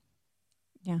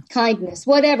 kindness,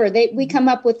 whatever. We come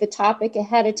up with the topic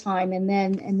ahead of time, and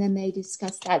then they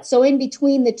discuss that. So in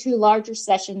between the 2 larger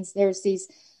sessions, there's these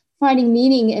Finding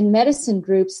Meaning in Medicine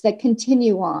groups that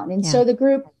continue on. And so the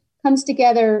group comes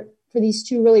together for these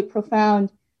 2 really profound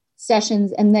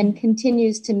sessions and then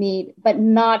continues to meet, but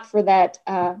not for that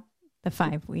the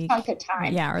 5-week chunk of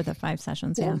time. Yeah, or the 5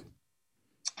 sessions. Yeah.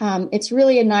 It's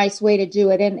really a nice way to do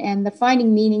it. And the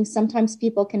Finding Meaning, sometimes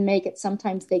people can make it,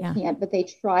 sometimes they can't, but they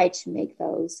try to make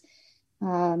those.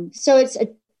 So it's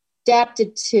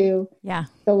adapted to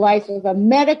the life of a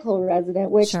medical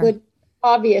resident, which would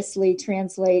obviously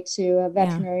translate to a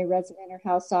veterinary resident or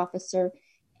house officer.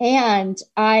 And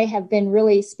I have been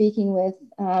really speaking with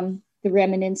the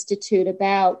Remen Institute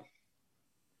about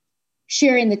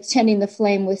sharing the Tending the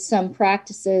Flame with some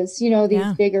practices,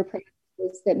 these bigger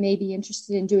practices that may be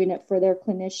interested in doing it for their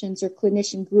clinicians or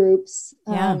clinician groups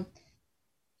to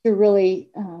really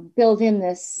build in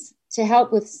this to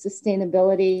help with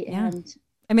sustainability and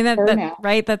I mean, that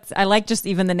right. I like just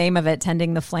even the name of it,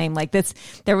 Tending the Flame. Like this,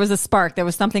 there was a spark. There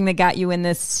was something that got you in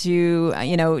this to,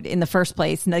 in the first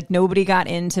place. Like nobody got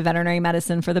into veterinary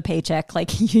medicine for the paycheck. Like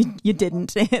you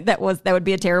didn't. that would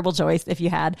be a terrible choice if you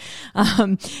had.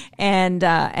 And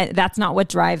that's not what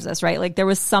drives us, right? Like there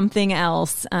was something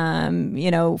else,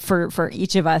 for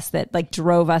each of us that like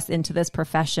drove us into this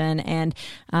profession. And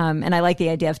I like the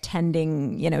idea of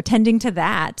tending to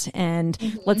that.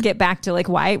 And let's get back to like,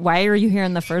 why are you here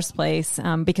in the first place?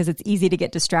 Because it's easy to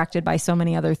get distracted by so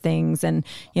many other things and,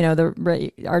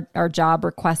 our job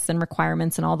requests and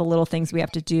requirements and all the little things we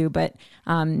have to do. But,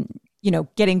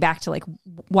 getting back to like,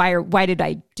 why did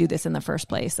I do this in the first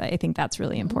place? I think that's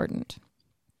really important.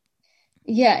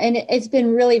 Yeah. And it's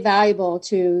been really valuable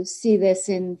to see this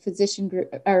in physician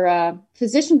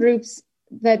groups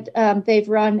that they've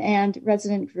run and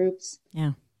resident groups.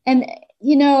 Yeah. And,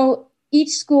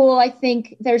 each school, I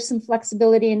think there's some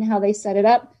flexibility in how they set it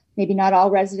up. Maybe not all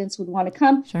residents would want to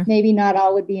come. Sure. Maybe not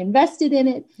all would be invested in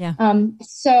it. Yeah.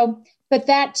 But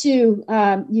that too,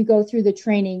 you go through the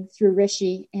training through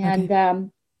Rishi,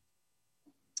 and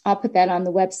I'll put that on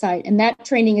the website. And that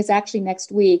training is actually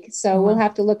next week. So we'll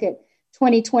have to look at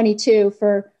 2022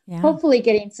 for hopefully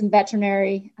getting some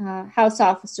veterinary house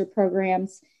officer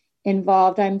programs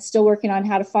involved. I'm still working on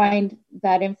how to find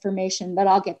that information, but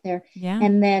I'll get there. Yeah.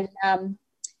 And then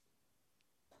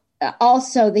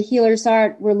also the Healer's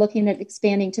Art, we're looking at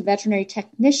expanding to veterinary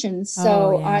technicians.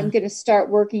 So I'm going to start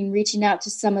reaching out to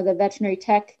some of the veterinary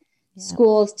tech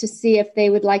schools to see if they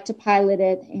would like to pilot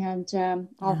it. And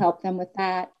I'll help them with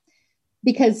that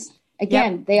because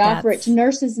again, they offer it to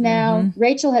nurses now. Dr.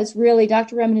 Remen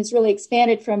has really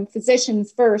expanded from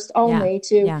physicians first only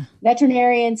to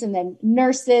veterinarians and then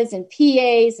nurses and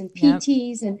PAs and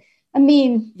PTs. And I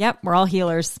mean, we're all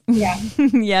healers. Yeah.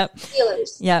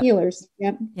 Healers. Healers.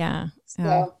 Yep. Yeah.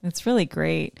 So. It's really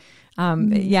great.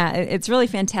 It's really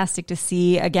fantastic to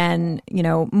see, again,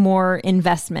 more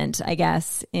investment, I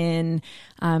guess, in,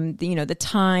 the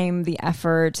time, the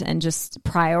effort, and just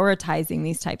prioritizing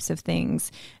these types of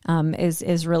things,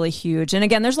 is really huge. And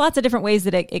again, there's lots of different ways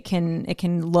that it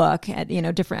can look at,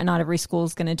 different, not every school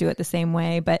is going to do it the same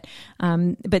way, but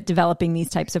developing these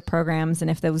types of programs. And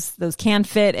if those can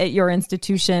fit at your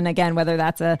institution, again, whether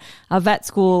that's a vet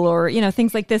school or,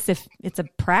 things like this, if it's a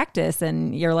practice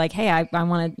and you're like, hey, I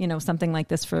want to, something like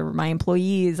this for my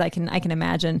employees, I can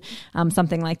imagine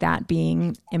something like that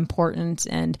being important.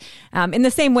 And in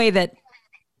the same way that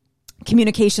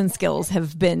communication skills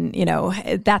have been,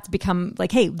 that's become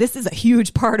like, hey, this is a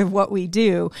huge part of what we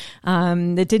do.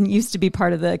 That didn't used to be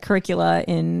part of the curricula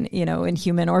in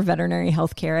human or veterinary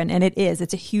healthcare. And it is,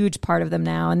 it's a huge part of them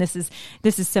now. And this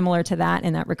is similar to that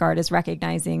in that regard, is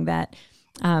recognizing that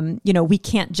we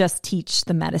can't just teach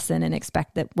the medicine and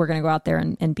expect that we're going to go out there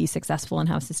and be successful and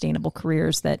have sustainable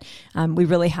careers, that we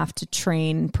really have to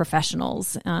train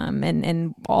professionals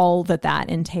and all that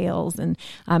entails. And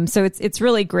so it's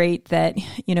really great that,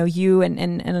 you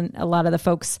and a lot of the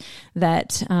folks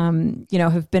that,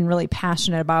 have been really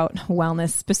passionate about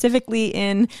wellness, specifically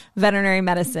in veterinary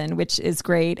medicine, which is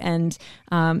great. And,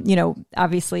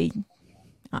 obviously,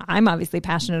 I'm obviously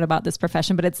passionate about this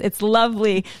profession, but it's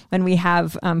lovely when we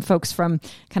have folks from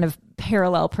kind of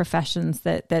parallel professions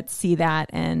that see that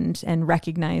and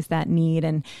recognize that need.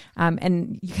 And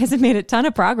you guys have made a ton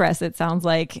of progress, it sounds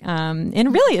like,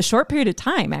 in really a short period of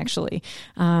time, actually,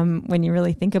 when you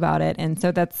really think about it. And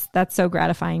so that's so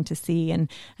gratifying to see. And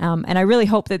I really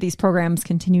hope that these programs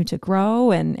continue to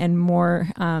grow and more,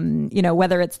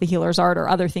 whether it's the Healer's Art or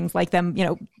other things like them,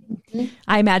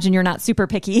 I imagine you're not super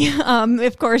picky.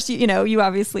 Of course, you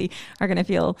obviously are going to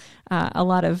feel a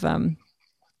lot of,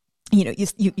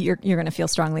 you're going to feel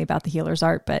strongly about the Healer's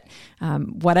Art, but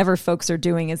whatever folks are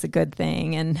doing is a good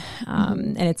thing, and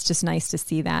it's just nice to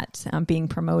see that being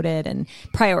promoted and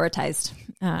prioritized.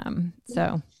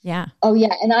 So yeah. Oh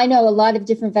yeah, and I know a lot of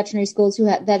different veterinary schools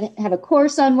that have a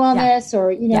course on wellness,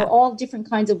 or all different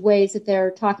kinds of ways that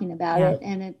they're talking about it,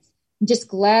 and it's. I'm just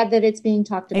glad that it's being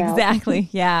talked about. Exactly.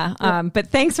 Yeah. But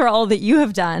thanks for all that you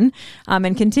have done,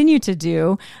 and continue to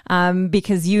do,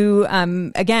 because you,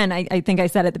 again, I think I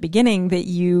said at the beginning that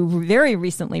you very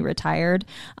recently retired.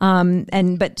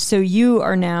 So you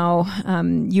are now,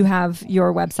 you have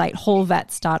your website,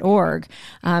 wholevets.org.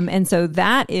 And so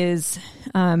that is,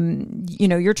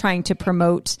 you're trying to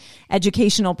promote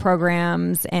educational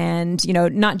programs and,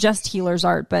 not just Healer's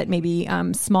Art, but maybe,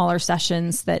 smaller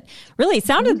sessions that really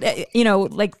sounded,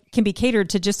 like can be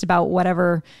catered to just about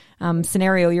whatever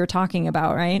scenario you're talking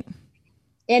about, right?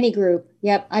 Any group.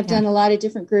 Yep. I've done a lot of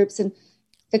different groups, and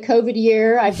the COVID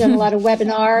year, I've done a lot of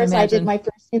webinars. I did my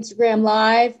first Instagram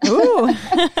Live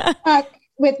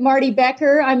with Marty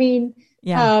Becker. I mean,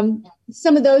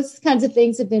 some of those kinds of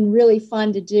things have been really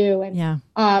fun to do. And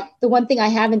the one thing I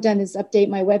haven't done is update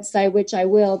my website, which I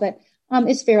will, but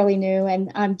it's fairly new,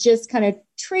 and I'm just kind of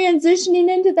transitioning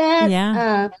into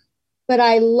that. But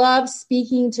I love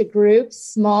speaking to groups,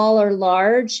 small or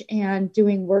large, and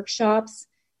doing workshops.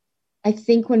 I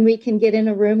think when we can get in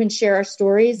a room and share our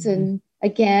stories and,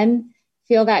 again,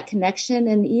 feel that connection,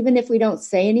 and even if we don't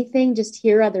say anything, just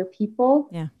hear other people.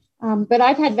 Yeah. But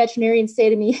I've had veterinarians say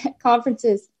to me at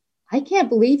conferences, I can't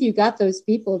believe you got those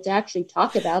people to actually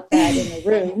talk about that in the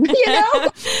room,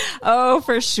 Oh,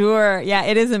 for sure. Yeah,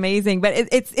 it is amazing. But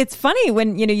it's funny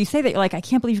when, you say that, you're like, I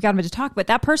can't believe you got them to talk, but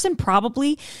that person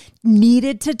probably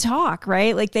needed to talk,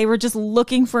 right? Like they were just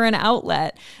looking for an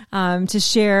outlet, to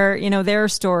share, their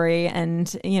story and,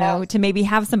 to maybe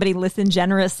have somebody listen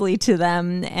generously to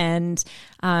them and,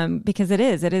 because it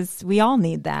is, we all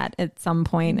need that at some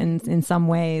point in some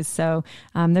ways. So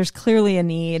there's clearly a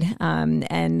need.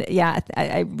 And yeah,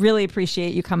 I really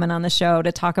appreciate you coming on the show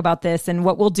to talk about this. And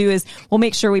what we'll do is we'll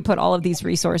make sure we put all of these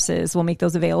resources, we'll make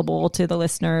those available to the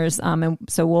listeners. And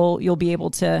so you'll be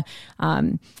able to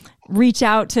reach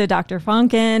out to Dr.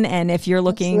 Funken. And if you're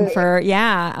looking for,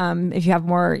 if you have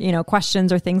more,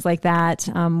 questions or things like that,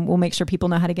 we'll make sure people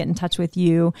know how to get in touch with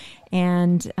you.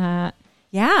 And,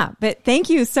 but thank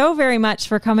you so very much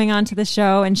for coming on to the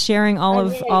show and sharing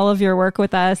all of your work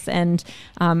with us. And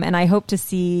I hope to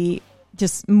see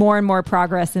just more and more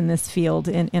progress in this field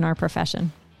in our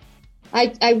profession.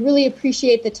 I really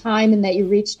appreciate the time and that you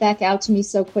reached back out to me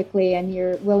so quickly, and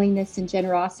your willingness and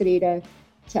generosity to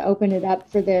open it up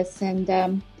for this.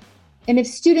 And if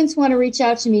students want to reach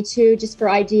out to me too, just for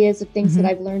ideas of things that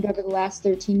I've learned over the last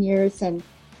 13 years and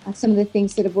some of the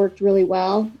things that have worked really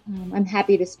well, I'm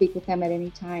happy to speak with them at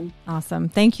any time. Awesome.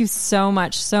 Thank you so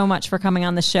much for coming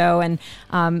on the show.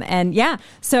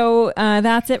 So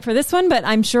that's it for this one, but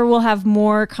I'm sure we'll have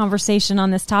more conversation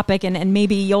on this topic, and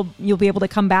maybe you'll be able to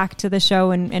come back to the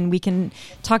show and we can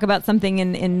talk about something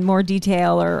in more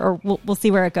detail, or we'll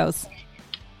see where it goes.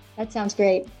 That sounds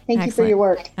great. Thank you for your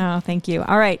work. Oh, thank you.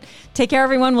 All right. Take care,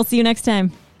 everyone. We'll see you next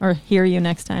time, or hear you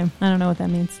next time. I don't know what that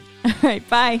means. All right.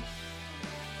 Bye.